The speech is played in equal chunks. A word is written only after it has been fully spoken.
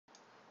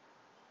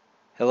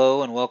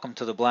Hello and welcome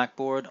to the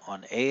Blackboard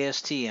on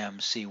ASTM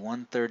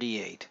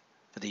C138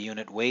 for the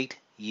unit weight,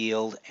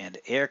 yield, and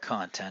air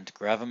content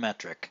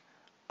gravimetric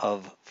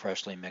of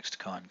freshly mixed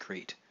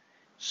concrete.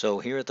 So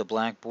here at the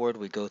Blackboard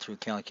we go through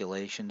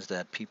calculations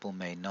that people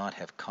may not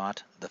have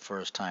caught the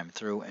first time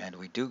through, and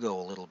we do go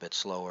a little bit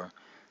slower,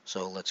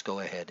 so let's go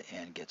ahead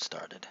and get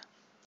started.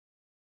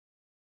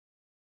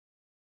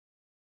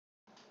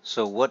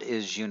 So what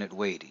is unit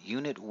weight?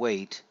 Unit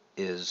weight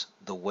is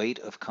the weight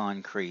of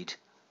concrete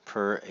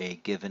per a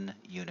given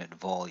unit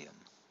volume.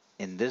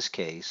 In this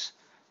case,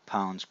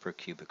 pounds per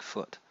cubic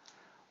foot.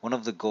 One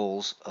of the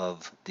goals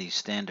of these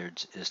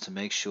standards is to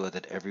make sure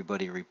that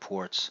everybody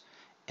reports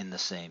in the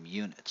same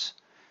units.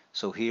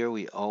 So here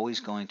we always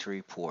going to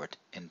report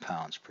in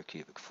pounds per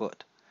cubic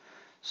foot.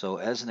 So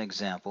as an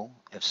example,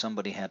 if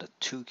somebody had a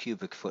 2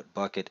 cubic foot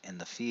bucket in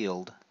the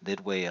field, they'd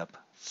weigh up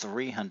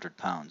 300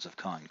 pounds of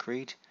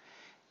concrete,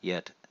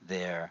 yet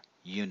their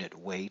unit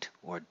weight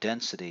or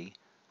density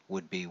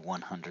would be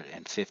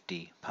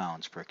 150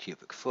 pounds per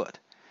cubic foot.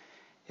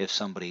 If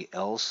somebody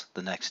else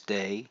the next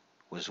day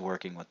was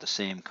working with the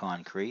same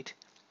concrete,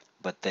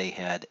 but they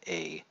had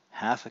a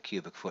half a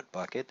cubic foot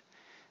bucket,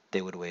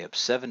 they would weigh up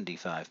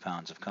 75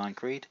 pounds of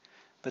concrete,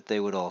 but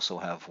they would also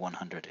have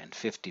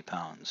 150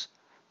 pounds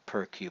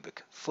per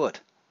cubic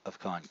foot of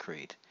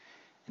concrete.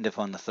 And if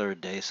on the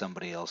third day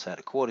somebody else had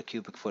a quarter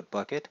cubic foot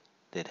bucket,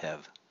 they'd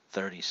have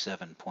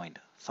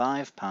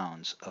 37.5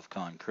 pounds of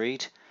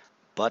concrete,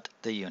 but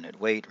the unit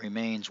weight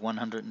remains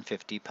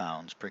 150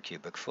 pounds per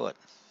cubic foot.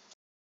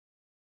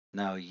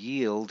 Now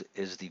yield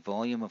is the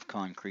volume of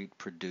concrete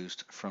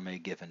produced from a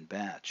given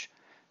batch.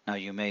 Now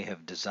you may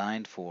have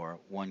designed for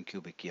 1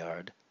 cubic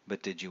yard,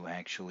 but did you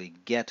actually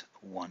get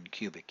 1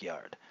 cubic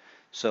yard?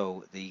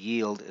 So the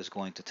yield is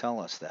going to tell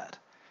us that.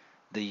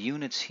 The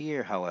units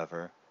here,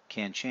 however,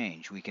 can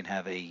change. We can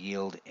have a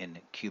yield in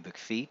cubic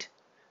feet,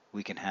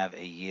 we can have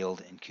a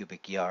yield in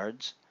cubic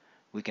yards,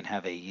 we can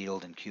have a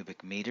yield in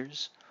cubic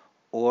meters,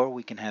 or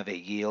we can have a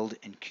yield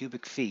in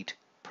cubic feet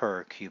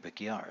per cubic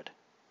yard.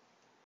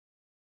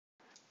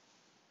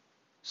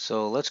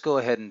 So let's go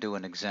ahead and do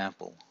an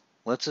example.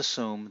 Let's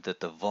assume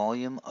that the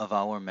volume of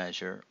our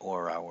measure,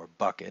 or our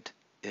bucket,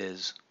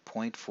 is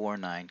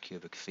 0.49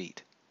 cubic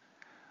feet.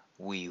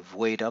 We've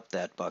weighed up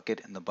that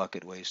bucket, and the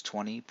bucket weighs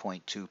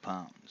 20.2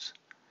 pounds.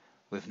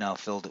 We've now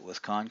filled it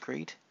with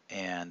concrete,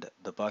 and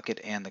the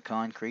bucket and the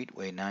concrete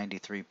weigh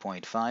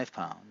 93.5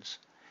 pounds.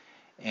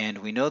 And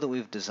we know that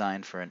we've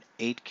designed for an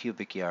 8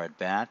 cubic yard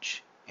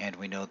batch, and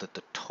we know that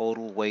the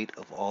total weight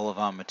of all of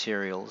our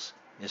materials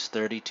is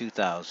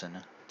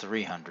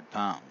 32,300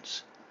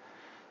 pounds.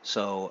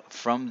 So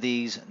from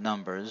these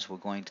numbers, we're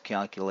going to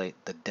calculate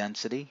the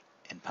density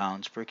in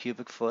pounds per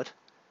cubic foot.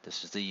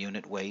 This is the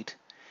unit weight.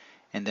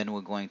 And then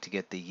we're going to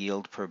get the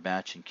yield per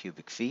batch in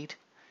cubic feet,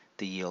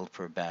 the yield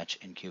per batch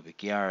in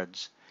cubic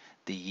yards,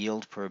 the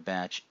yield per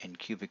batch in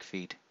cubic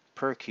feet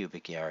per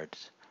cubic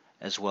yards,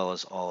 as well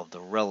as all of the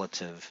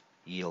relative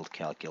yield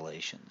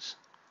calculations.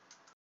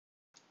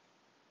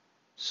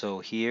 So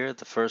here,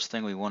 the first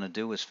thing we want to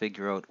do is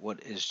figure out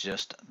what is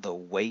just the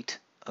weight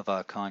of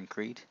our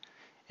concrete,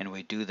 and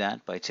we do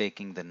that by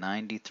taking the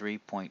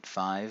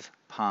 93.5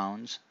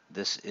 pounds.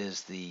 This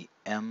is the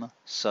M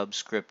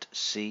subscript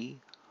C,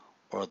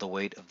 or the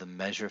weight of the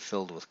measure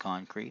filled with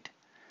concrete,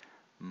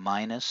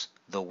 minus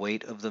the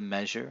weight of the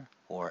measure,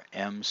 or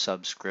M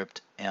subscript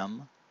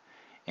M,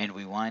 and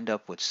we wind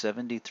up with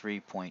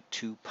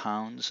 73.2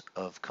 pounds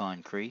of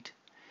concrete,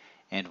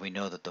 and we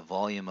know that the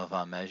volume of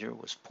our measure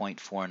was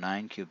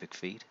 0.49 cubic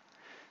feet.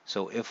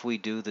 So if we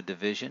do the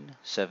division,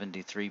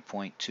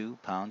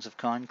 73.2 pounds of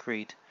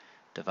concrete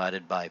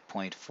divided by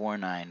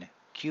 0.49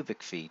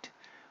 cubic feet,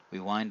 we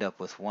wind up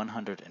with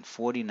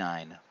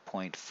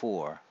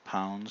 149.4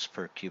 pounds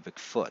per cubic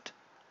foot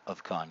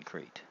of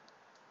concrete.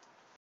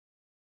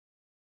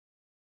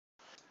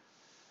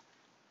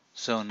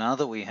 So now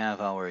that we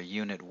have our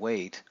unit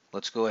weight,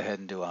 let's go ahead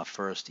and do our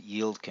first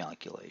yield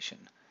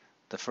calculation.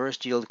 The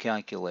first yield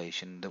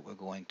calculation that we're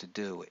going to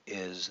do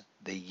is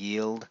the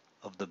yield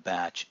of the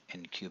batch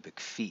in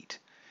cubic feet.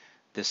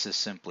 This is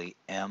simply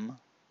M,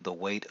 the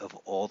weight of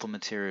all the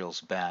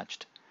materials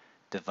batched,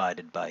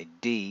 divided by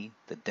D,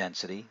 the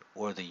density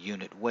or the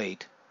unit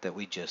weight that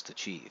we just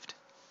achieved.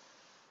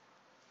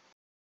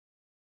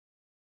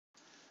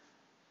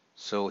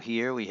 So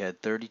here we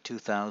had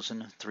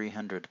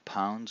 32,300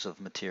 pounds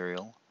of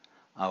material.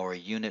 Our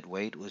unit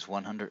weight was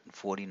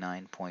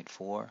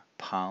 149.4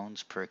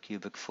 pounds per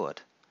cubic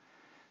foot.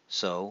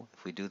 So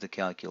if we do the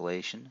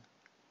calculation,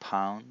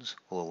 pounds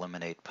will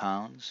eliminate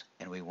pounds,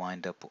 and we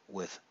wind up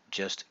with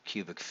just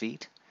cubic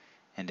feet.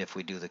 And if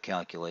we do the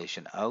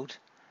calculation out,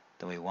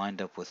 then we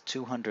wind up with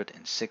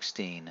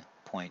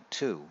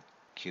 216.2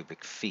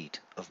 cubic feet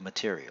of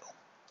material.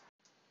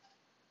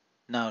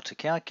 Now to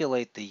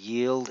calculate the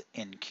yield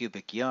in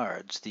cubic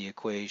yards, the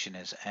equation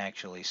is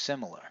actually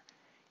similar.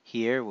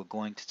 Here we're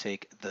going to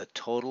take the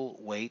total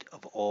weight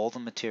of all the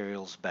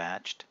materials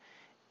batched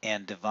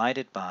and divide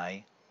it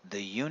by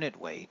the unit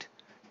weight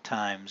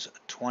times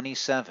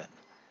 27.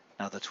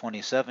 Now the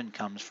 27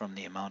 comes from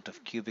the amount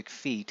of cubic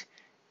feet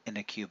in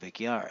a cubic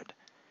yard.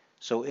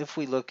 So if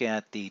we look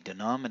at the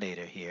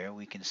denominator here,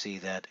 we can see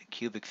that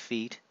cubic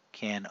feet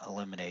can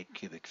eliminate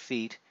cubic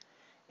feet,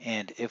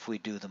 and if we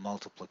do the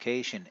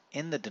multiplication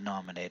in the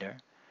denominator,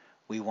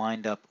 we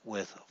wind up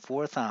with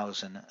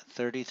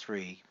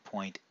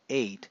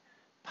 4,033.8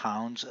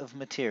 pounds of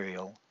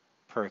material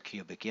per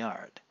cubic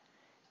yard.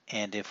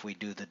 And if we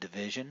do the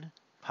division,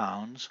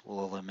 pounds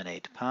will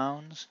eliminate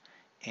pounds,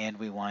 and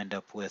we wind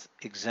up with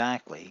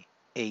exactly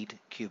 8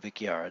 cubic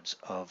yards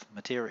of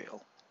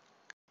material.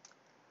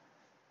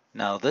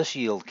 Now this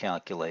yield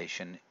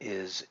calculation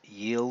is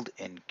yield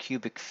in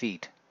cubic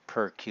feet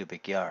per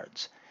cubic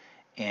yards,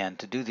 and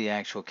to do the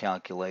actual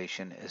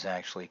calculation is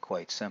actually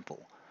quite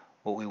simple.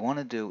 What we want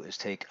to do is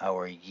take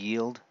our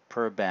yield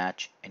per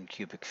batch in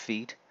cubic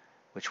feet,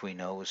 which we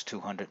know is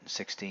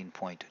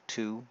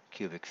 216.2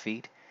 cubic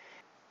feet,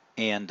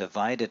 and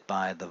divide it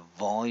by the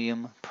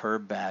volume per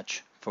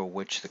batch for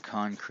which the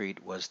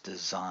concrete was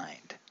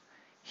designed.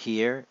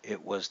 Here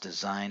it was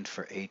designed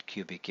for 8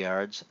 cubic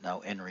yards.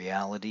 Now in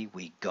reality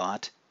we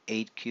got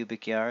 8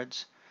 cubic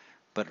yards,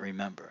 but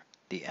remember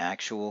the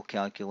actual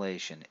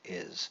calculation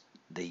is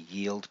the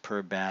yield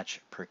per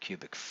batch per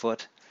cubic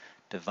foot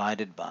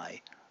divided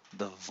by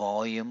the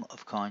volume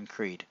of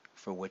concrete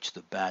for which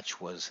the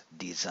batch was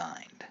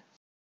designed.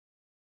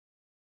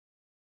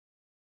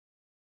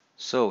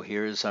 So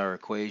here's our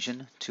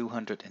equation,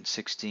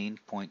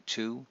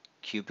 216.2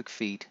 cubic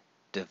feet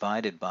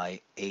divided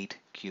by 8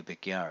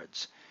 cubic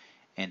yards.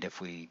 And if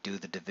we do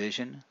the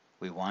division,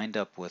 we wind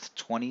up with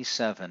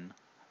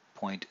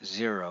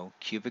 27.0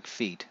 cubic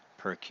feet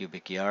per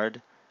cubic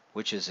yard,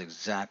 which is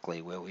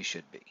exactly where we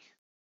should be.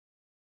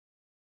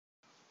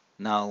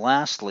 Now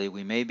lastly,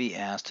 we may be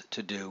asked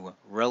to do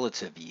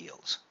relative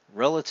yields.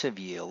 Relative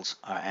yields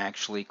are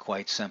actually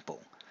quite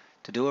simple.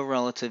 To do a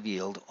relative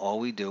yield, all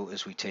we do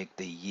is we take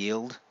the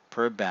yield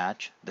per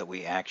batch that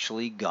we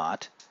actually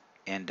got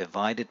and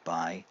divide it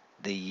by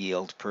the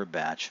yield per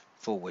batch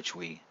for which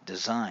we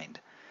designed.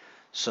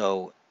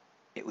 So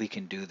we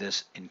can do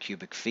this in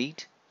cubic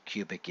feet,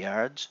 cubic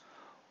yards,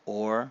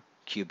 or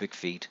cubic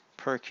feet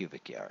per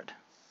cubic yard.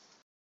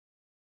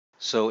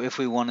 So if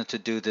we wanted to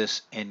do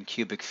this in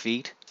cubic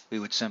feet, we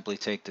would simply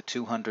take the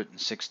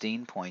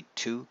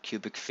 216.2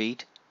 cubic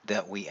feet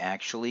that we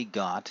actually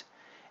got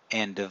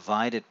and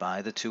divide it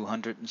by the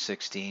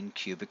 216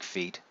 cubic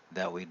feet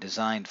that we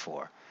designed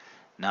for.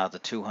 Now the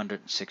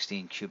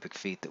 216 cubic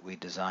feet that we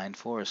designed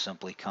for is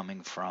simply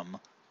coming from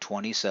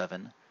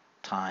 27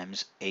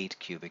 times 8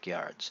 cubic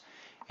yards,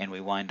 and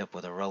we wind up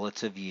with a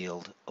relative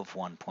yield of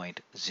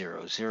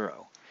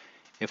 1.00.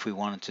 If we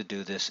wanted to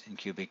do this in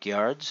cubic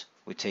yards,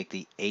 we take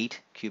the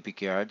 8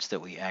 cubic yards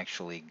that we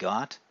actually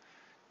got,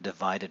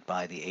 divided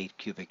by the 8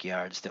 cubic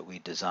yards that we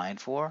designed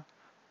for,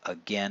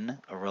 again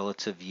a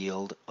relative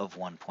yield of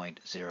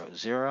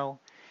 1.00,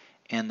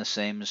 and the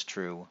same is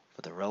true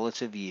for the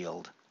relative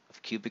yield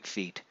of cubic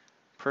feet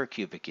per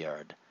cubic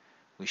yard.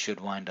 We should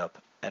wind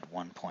up at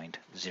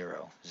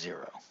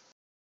 1.00.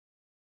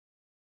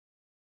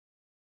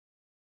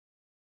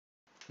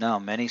 Now,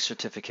 many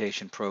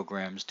certification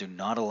programs do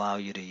not allow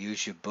you to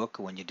use your book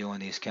when you're doing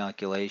these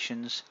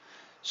calculations,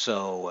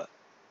 so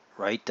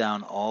write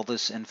down all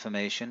this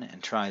information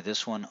and try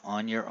this one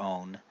on your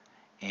own,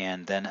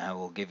 and then I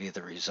will give you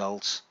the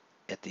results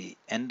at the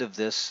end of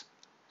this.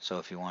 So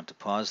if you want to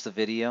pause the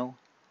video,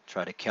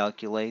 try to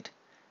calculate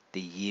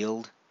the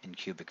yield in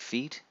cubic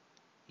feet,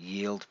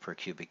 yield per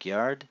cubic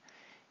yard,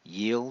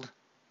 yield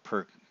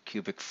per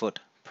cubic foot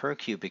per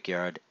cubic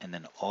yard, and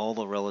then all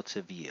the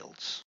relative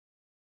yields.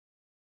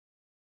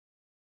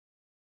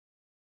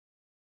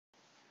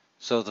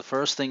 So the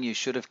first thing you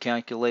should have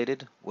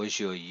calculated was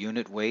your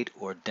unit weight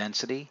or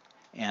density,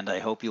 and I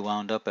hope you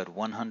wound up at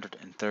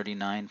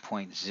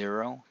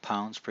 139.0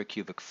 pounds per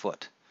cubic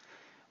foot.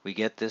 We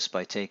get this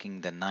by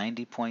taking the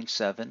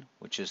 90.7,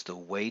 which is the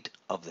weight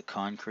of the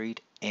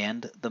concrete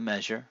and the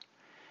measure,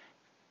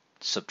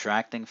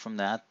 subtracting from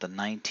that the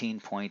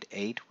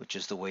 19.8, which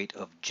is the weight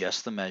of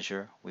just the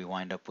measure. We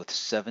wind up with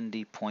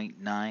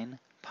 70.9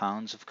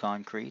 pounds of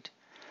concrete.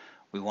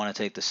 We want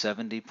to take the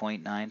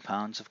 70.9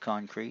 pounds of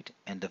concrete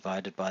and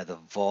divide it by the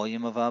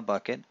volume of our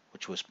bucket,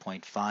 which was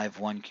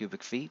 0.51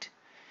 cubic feet.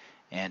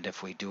 And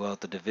if we do out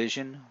the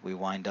division, we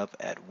wind up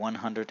at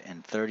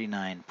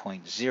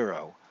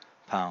 139.0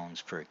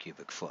 pounds per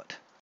cubic foot.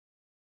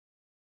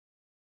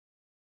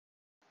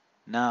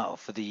 Now,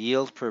 for the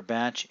yield per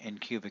batch in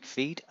cubic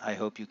feet, I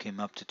hope you came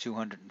up to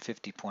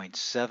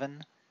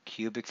 250.7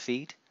 cubic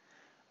feet.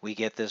 We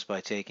get this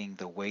by taking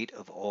the weight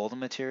of all the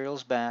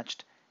materials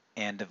batched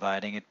and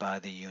dividing it by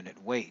the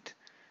unit weight.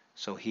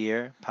 So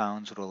here,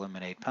 pounds would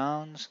eliminate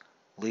pounds,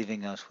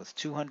 leaving us with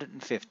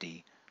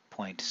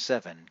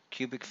 250.7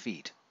 cubic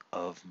feet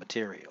of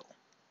material.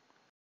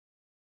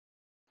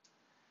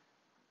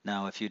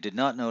 Now, if you did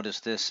not notice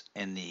this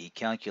in the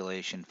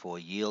calculation for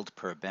yield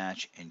per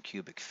batch in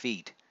cubic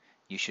feet,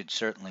 you should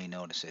certainly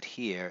notice it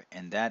here,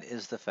 and that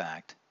is the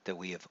fact that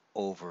we have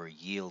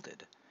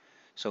over-yielded.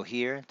 So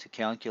here, to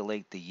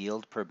calculate the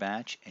yield per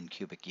batch in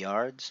cubic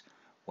yards,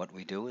 what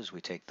we do is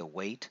we take the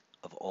weight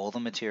of all the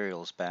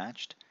materials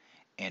batched,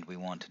 and we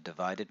want to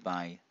divide it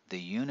by the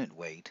unit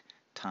weight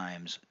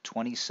times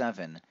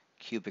 27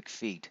 cubic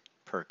feet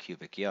per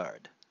cubic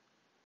yard.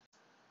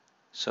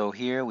 So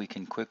here we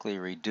can quickly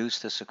reduce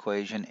this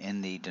equation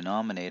in the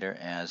denominator,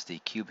 as the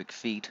cubic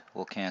feet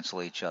will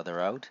cancel each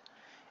other out,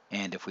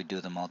 and if we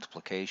do the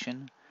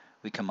multiplication,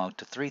 we come out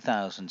to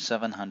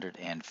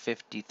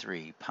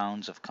 3,753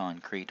 pounds of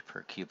concrete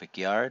per cubic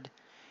yard,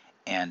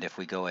 and if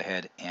we go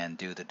ahead and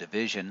do the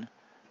division,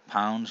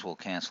 pounds will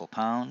cancel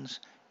pounds,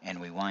 and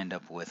we wind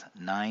up with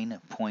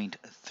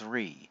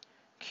 9.3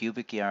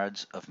 cubic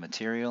yards of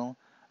material,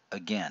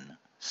 again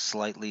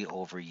slightly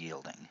over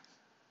yielding.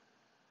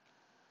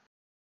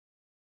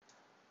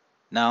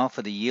 Now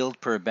for the yield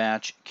per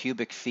batch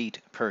cubic feet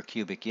per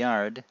cubic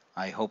yard,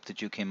 I hope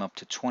that you came up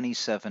to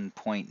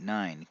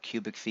 27.9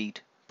 cubic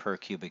feet per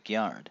cubic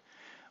yard.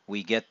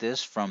 We get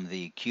this from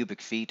the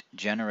cubic feet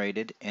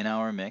generated in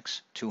our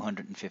mix,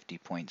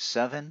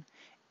 250.7,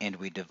 and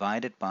we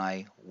divide it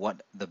by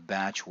what the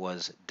batch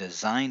was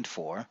designed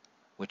for,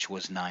 which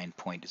was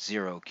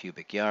 9.0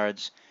 cubic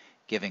yards,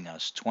 giving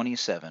us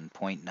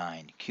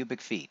 27.9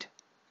 cubic feet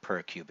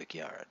per cubic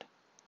yard.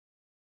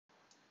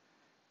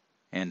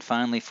 And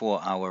finally, for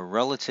our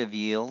relative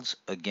yields,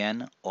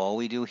 again, all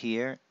we do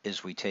here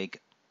is we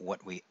take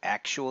what we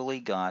actually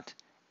got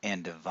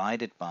and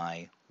divide it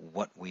by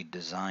what we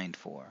designed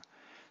for.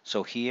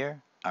 So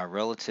here, our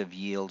relative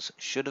yields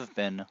should have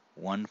been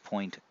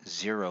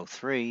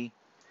 1.03,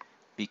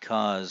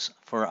 because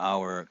for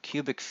our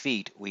cubic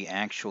feet, we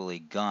actually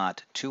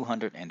got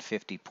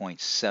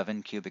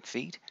 250.7 cubic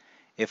feet.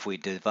 If we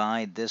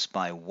divide this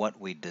by what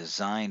we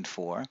designed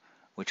for,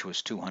 which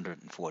was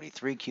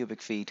 243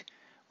 cubic feet,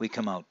 we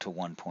come out to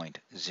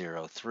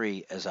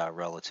 1.03 as our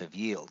relative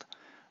yield.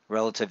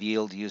 Relative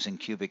yield using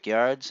cubic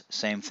yards,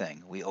 same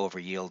thing. We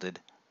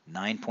over-yielded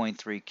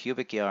 9.3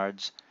 cubic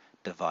yards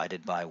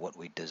divided by what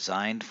we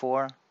designed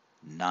for,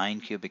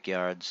 9 cubic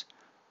yards,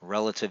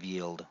 relative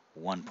yield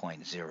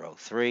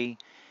 1.03.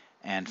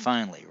 And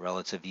finally,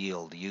 relative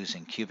yield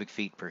using cubic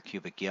feet per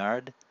cubic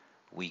yard,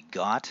 we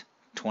got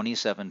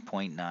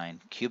 27.9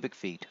 cubic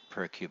feet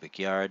per cubic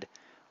yard.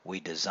 We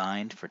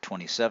designed for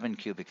 27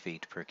 cubic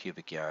feet per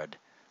cubic yard,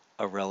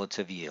 a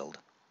relative yield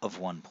of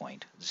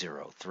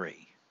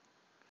 1.03.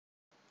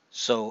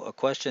 So a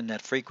question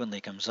that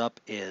frequently comes up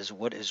is,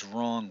 what is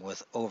wrong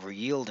with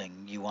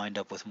over-yielding? You wind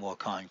up with more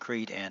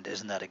concrete, and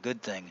isn't that a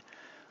good thing?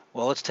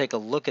 Well, let's take a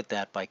look at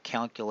that by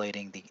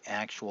calculating the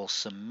actual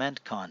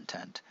cement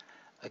content.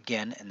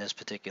 Again, in this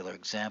particular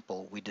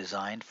example, we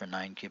designed for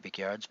 9 cubic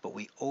yards, but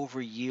we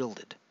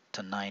over-yielded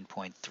to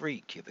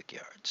 9.3 cubic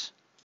yards.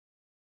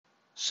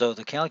 So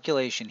the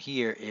calculation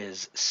here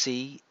is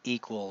C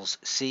equals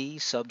C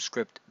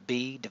subscript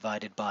B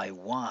divided by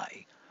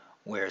Y,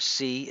 where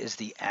C is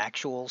the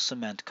actual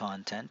cement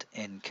content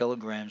in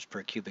kilograms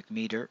per cubic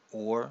meter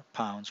or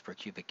pounds per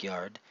cubic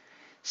yard.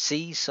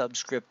 C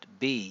subscript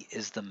B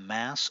is the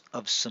mass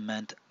of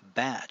cement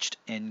batched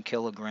in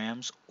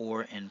kilograms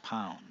or in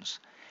pounds.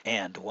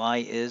 And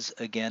Y is,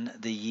 again,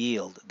 the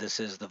yield. This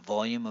is the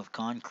volume of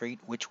concrete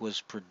which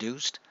was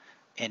produced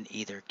in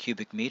either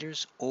cubic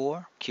meters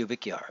or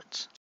cubic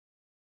yards.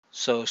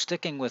 So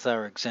sticking with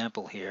our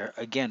example here,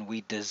 again,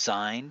 we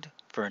designed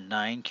for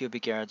 9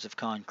 cubic yards of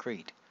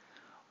concrete.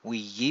 We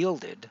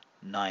yielded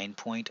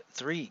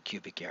 9.3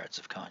 cubic yards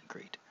of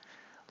concrete.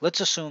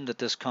 Let's assume that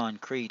this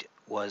concrete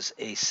was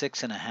a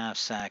 6.5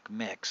 sack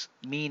mix,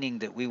 meaning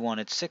that we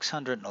wanted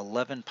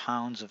 611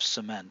 pounds of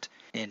cement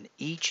in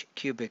each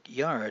cubic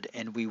yard,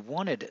 and we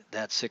wanted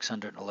that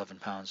 611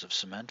 pounds of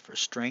cement for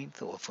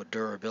strength or for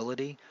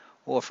durability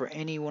or for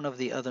any one of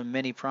the other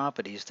many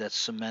properties that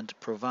cement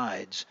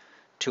provides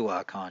to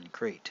our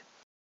concrete.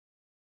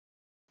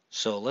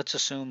 So let's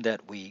assume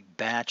that we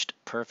batched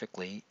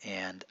perfectly,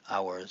 and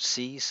our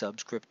C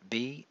subscript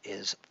B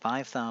is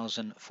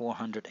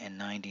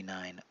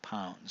 5,499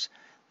 pounds.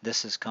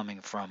 This is coming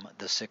from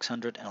the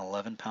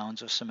 611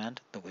 pounds of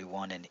cement that we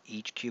want in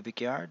each cubic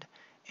yard,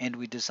 and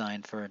we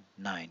designed for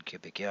 9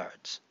 cubic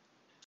yards.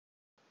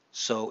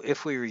 So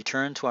if we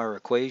return to our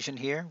equation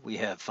here, we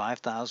have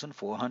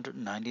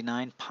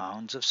 5,499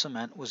 pounds of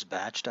cement was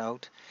batched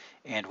out,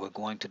 and we're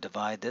going to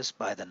divide this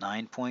by the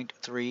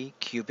 9.3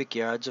 cubic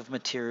yards of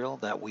material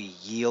that we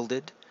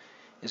yielded,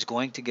 is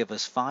going to give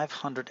us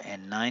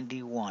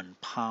 591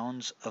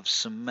 pounds of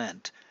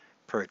cement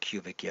per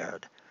cubic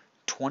yard,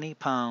 20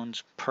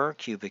 pounds per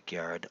cubic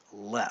yard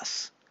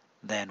less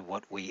than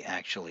what we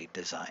actually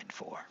designed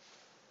for.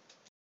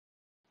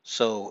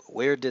 So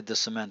where did the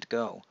cement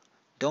go?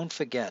 Don't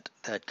forget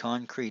that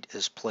concrete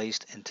is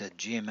placed into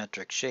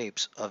geometric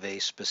shapes of a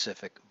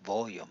specific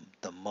volume.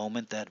 The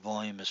moment that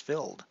volume is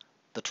filled,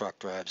 the truck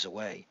drives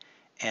away.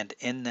 And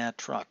in that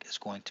truck is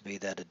going to be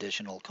that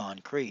additional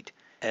concrete,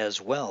 as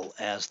well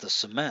as the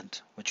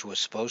cement, which was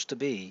supposed to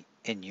be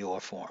in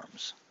your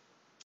forms.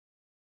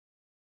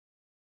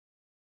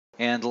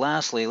 And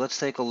lastly, let's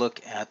take a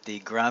look at the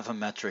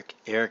gravimetric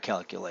air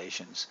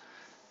calculations.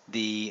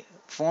 The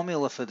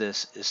formula for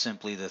this is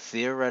simply the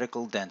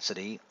theoretical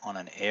density on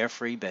an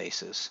air-free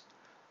basis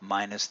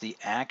minus the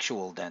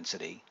actual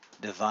density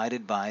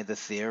divided by the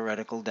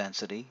theoretical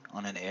density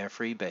on an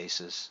air-free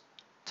basis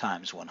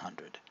times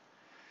 100.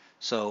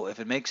 So if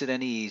it makes it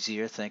any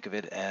easier, think of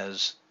it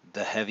as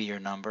the heavier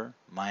number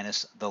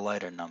minus the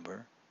lighter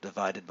number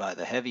divided by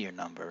the heavier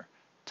number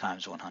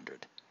times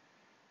 100.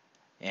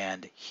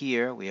 And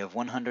here we have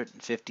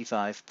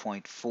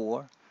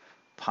 155.4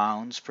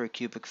 pounds per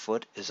cubic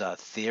foot is our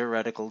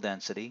theoretical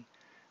density,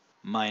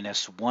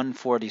 minus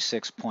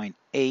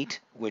 146.8,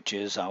 which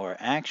is our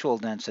actual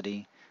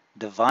density,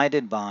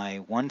 divided by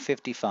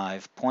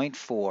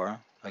 155.4,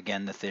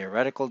 again the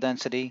theoretical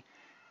density,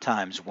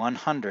 times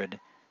 100,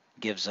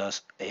 gives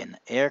us an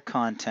air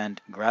content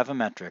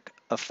gravimetric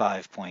of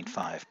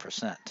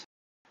 5.5%.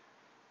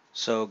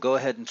 So go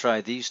ahead and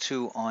try these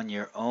two on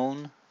your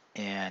own,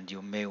 and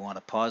you may want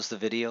to pause the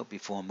video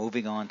before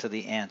moving on to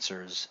the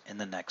answers in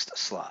the next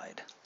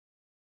slide.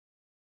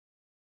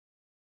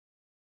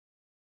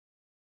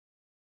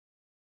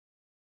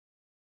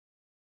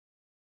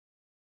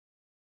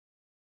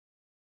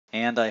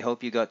 And I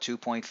hope you got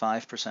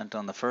 2.5%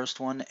 on the first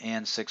one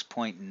and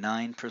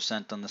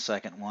 6.9% on the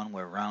second one.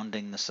 We're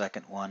rounding the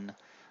second one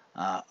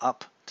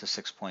up to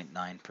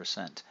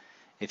 6.9%.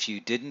 If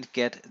you didn't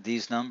get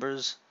these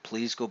numbers,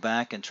 please go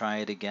back and try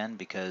it again,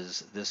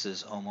 because this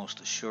is almost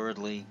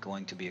assuredly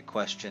going to be a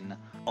question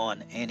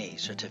on any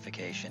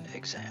certification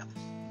exam.